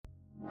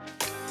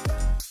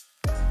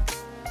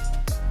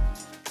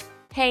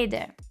Hey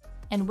there,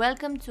 and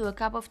welcome to a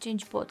Cup of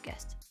Change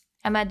podcast.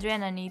 I'm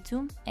Adriana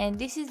Nitu, and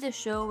this is the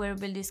show where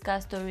we'll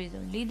discuss stories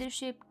on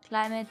leadership,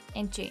 climate,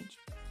 and change,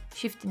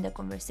 shifting the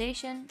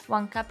conversation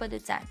one cup at a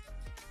time.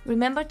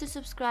 Remember to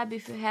subscribe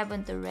if you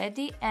haven't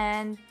already,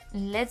 and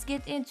let's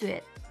get into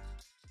it.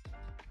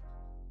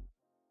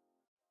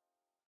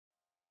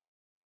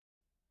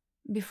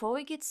 Before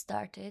we get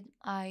started,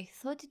 I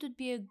thought it would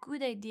be a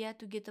good idea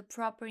to get a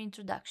proper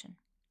introduction.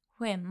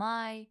 Who am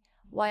I?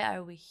 Why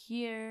are we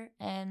here?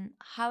 And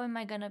how am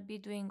I gonna be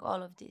doing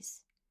all of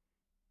this?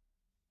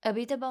 A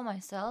bit about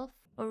myself.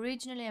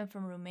 Originally, I'm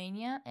from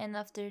Romania, and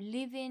after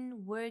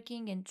living,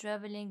 working, and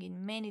traveling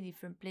in many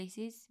different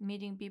places,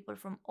 meeting people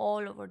from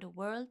all over the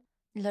world,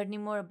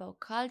 learning more about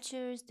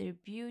cultures, their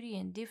beauty,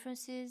 and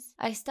differences,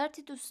 I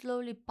started to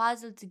slowly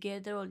puzzle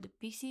together all the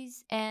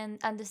pieces and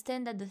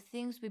understand that the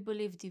things we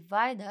believe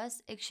divide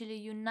us actually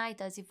unite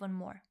us even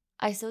more.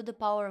 I saw the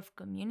power of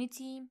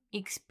community,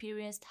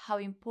 experienced how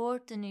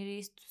important it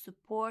is to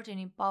support and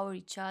empower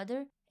each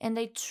other, and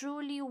I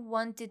truly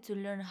wanted to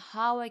learn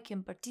how I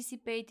can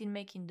participate in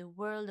making the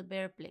world a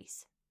better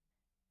place.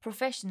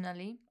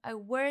 Professionally, I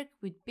work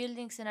with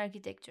buildings and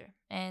architecture,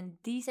 and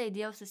this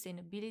idea of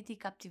sustainability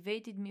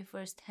captivated me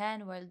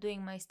firsthand while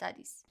doing my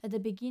studies. At the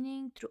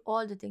beginning, through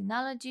all the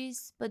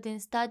technologies, but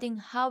then studying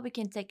how we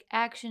can take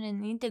action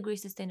and integrate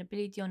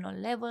sustainability on all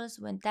levels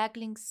when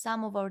tackling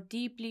some of our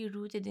deeply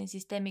rooted and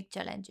systemic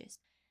challenges.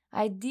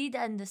 I did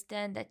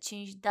understand that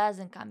change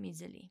doesn't come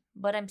easily,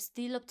 but I'm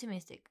still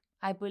optimistic.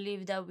 I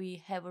believe that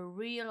we have a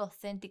real,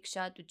 authentic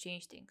shot to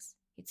change things.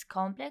 It's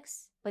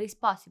complex, but it's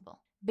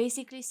possible.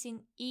 Basically,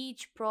 seeing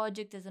each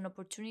project as an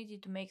opportunity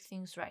to make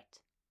things right.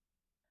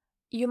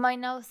 You might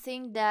now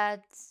think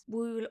that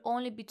we will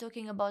only be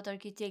talking about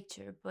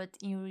architecture, but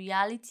in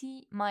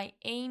reality, my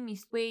aim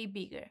is way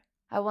bigger.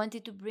 I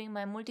wanted to bring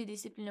my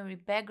multidisciplinary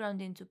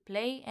background into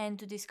play and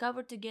to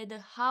discover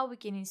together how we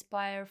can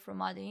inspire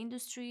from other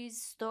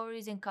industries,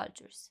 stories, and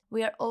cultures.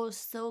 We are all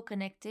so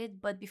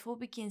connected, but before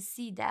we can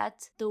see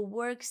that, the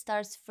work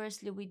starts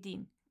firstly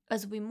within.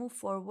 As we move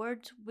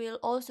forward, we'll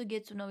also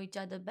get to know each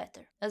other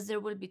better, as there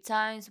will be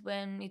times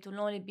when it will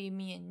only be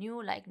me and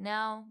you, like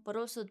now, but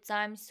also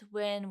times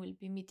when we'll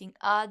be meeting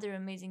other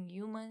amazing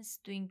humans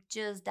doing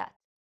just that,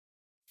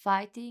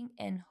 fighting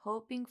and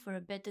hoping for a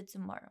better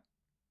tomorrow.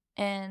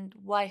 And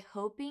why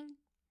hoping?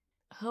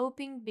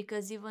 Hoping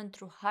because even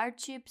through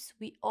hardships,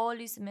 we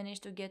always manage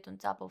to get on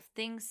top of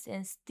things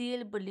and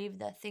still believe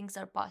that things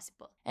are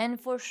possible. And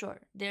for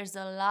sure, there's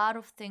a lot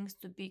of things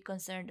to be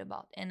concerned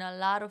about and a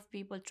lot of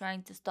people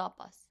trying to stop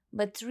us.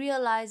 But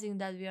realizing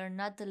that we are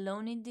not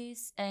alone in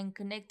this and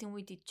connecting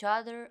with each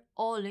other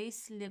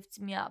always lifts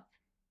me up.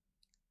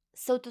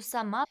 So, to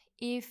sum up,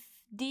 if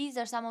these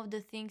are some of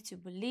the things you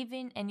believe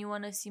in and you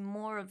want to see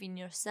more of in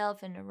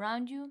yourself and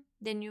around you,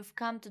 then you've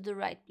come to the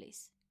right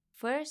place.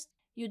 First,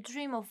 you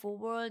dream of a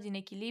world in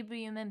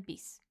equilibrium and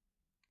peace.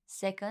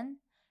 Second,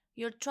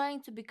 you're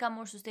trying to become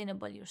more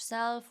sustainable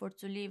yourself or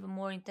to live a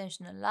more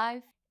intentional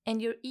life,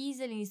 and you're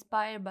easily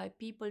inspired by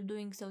people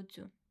doing so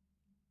too.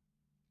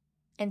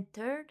 And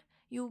third,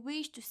 you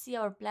wish to see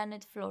our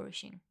planet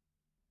flourishing.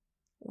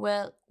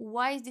 Well,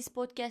 why is this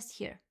podcast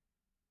here?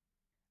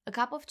 A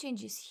Cup of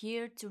Change is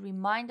here to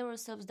remind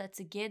ourselves that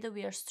together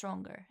we are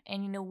stronger,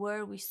 and in a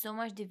world with so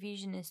much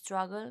division and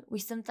struggle, we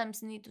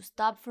sometimes need to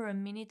stop for a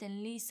minute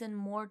and listen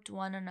more to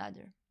one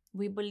another.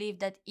 We believe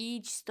that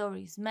each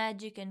story is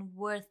magic and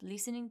worth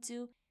listening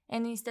to,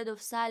 and instead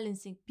of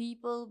silencing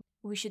people,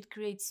 we should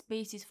create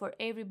spaces for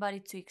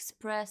everybody to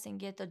express and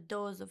get a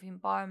dose of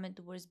empowerment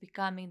towards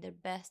becoming their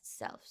best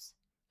selves.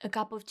 A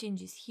Cup of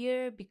Change is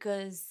here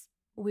because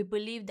we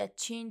believe that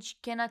change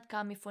cannot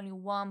come if only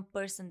one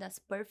person does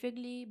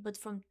perfectly, but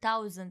from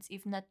thousands,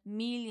 if not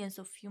millions,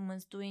 of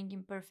humans doing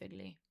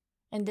imperfectly.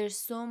 And there's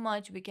so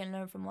much we can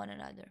learn from one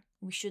another.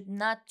 We should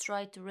not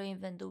try to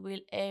reinvent the wheel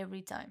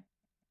every time.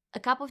 A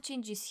Cup of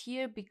Change is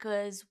here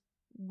because,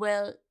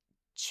 well,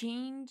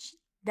 change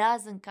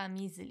doesn't come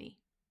easily.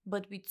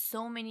 But with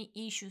so many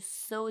issues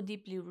so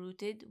deeply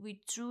rooted, we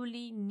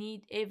truly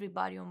need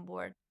everybody on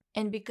board.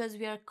 And because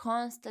we are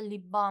constantly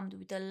bombed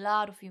with a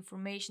lot of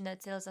information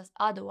that tells us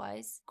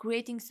otherwise,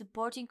 creating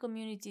supporting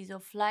communities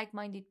of like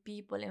minded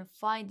people and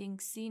finding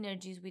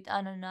synergies with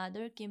one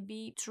another can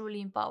be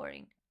truly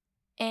empowering.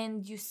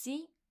 And you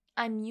see,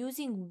 I'm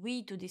using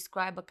we to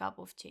describe a cup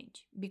of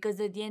change because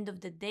at the end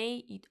of the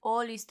day, it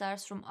always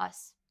starts from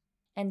us.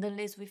 And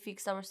unless we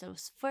fix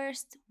ourselves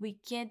first, we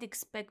can't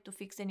expect to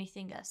fix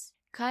anything else.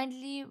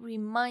 Kindly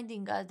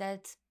reminding us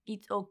that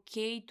it's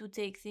okay to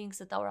take things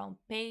at our own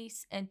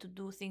pace and to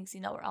do things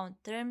in our own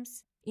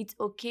terms. It's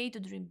okay to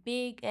dream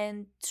big,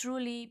 and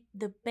truly,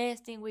 the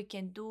best thing we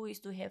can do is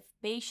to have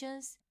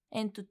patience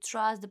and to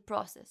trust the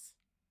process,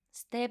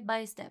 step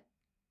by step,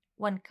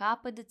 one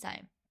cup at a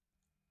time.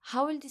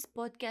 How will this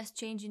podcast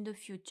change in the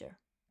future?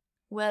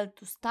 Well,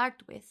 to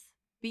start with,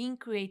 being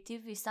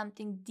creative is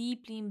something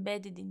deeply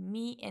embedded in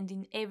me and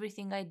in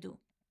everything I do.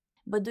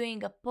 But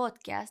doing a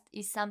podcast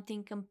is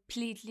something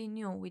completely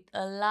new, with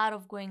a lot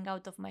of going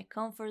out of my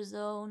comfort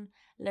zone,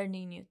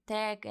 learning new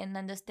tech, and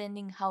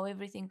understanding how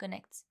everything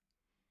connects.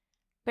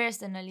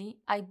 Personally,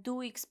 I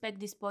do expect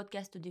this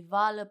podcast to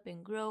develop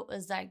and grow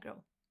as I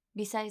grow.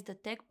 Besides the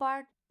tech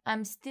part,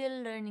 I'm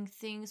still learning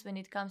things when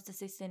it comes to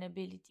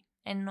sustainability,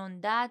 and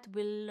on that,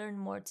 we'll learn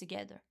more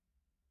together.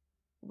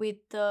 With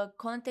the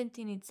content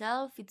in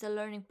itself, it's a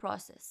learning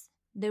process.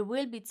 There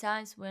will be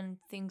times when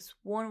things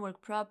won't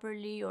work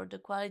properly or the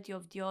quality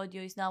of the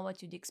audio is not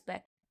what you'd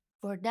expect.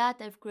 For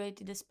that, I've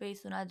created a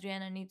space on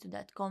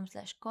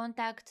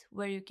adriananitu.com/contact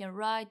where you can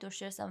write or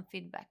share some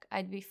feedback.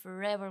 I'd be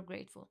forever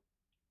grateful.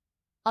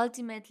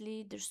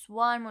 Ultimately, there's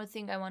one more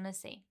thing I want to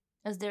say.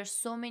 As there's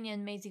so many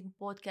amazing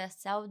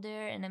podcasts out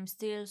there and I'm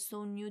still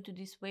so new to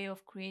this way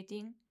of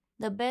creating,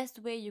 the best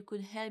way you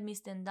could help me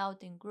stand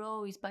out and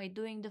grow is by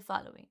doing the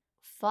following.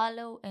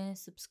 Follow and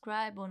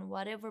subscribe on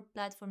whatever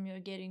platform you're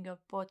getting your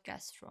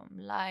podcasts from,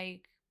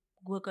 like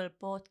Google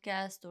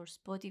Podcast or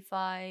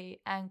Spotify,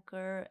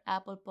 Anchor,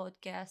 Apple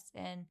Podcasts,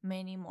 and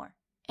many more.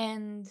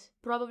 And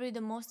probably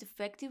the most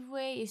effective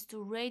way is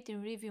to rate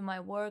and review my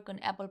work on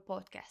Apple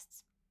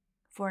Podcasts.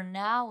 For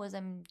now, as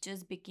I'm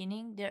just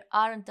beginning, there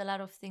aren't a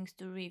lot of things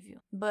to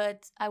review,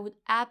 but I would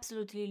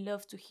absolutely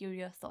love to hear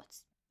your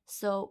thoughts.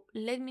 So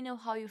let me know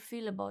how you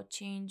feel about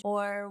change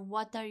or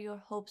what are your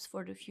hopes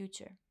for the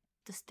future.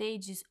 The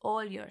stage is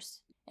all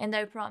yours. And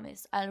I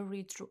promise I'll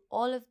read through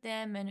all of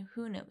them, and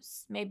who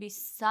knows, maybe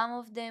some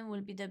of them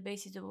will be the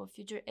basis of a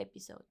future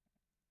episode.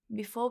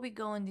 Before we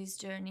go on this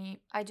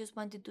journey, I just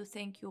wanted to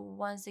thank you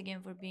once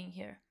again for being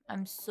here.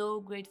 I'm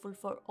so grateful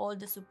for all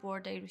the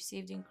support I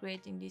received in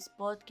creating this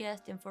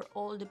podcast and for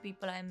all the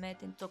people I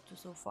met and talked to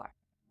so far.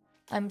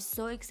 I'm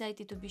so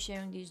excited to be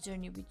sharing this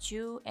journey with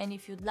you, and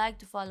if you'd like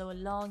to follow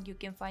along, you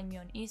can find me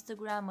on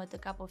Instagram at A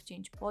Cup of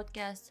Change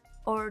Podcast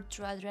or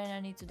through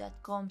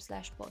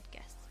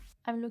adriananitu.com/podcast.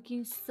 I'm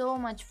looking so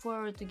much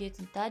forward to get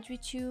in touch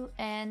with you,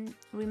 and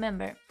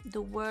remember,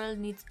 the world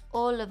needs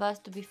all of us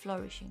to be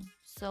flourishing.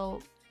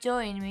 So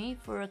join me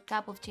for A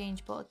Cup of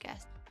Change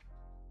podcast.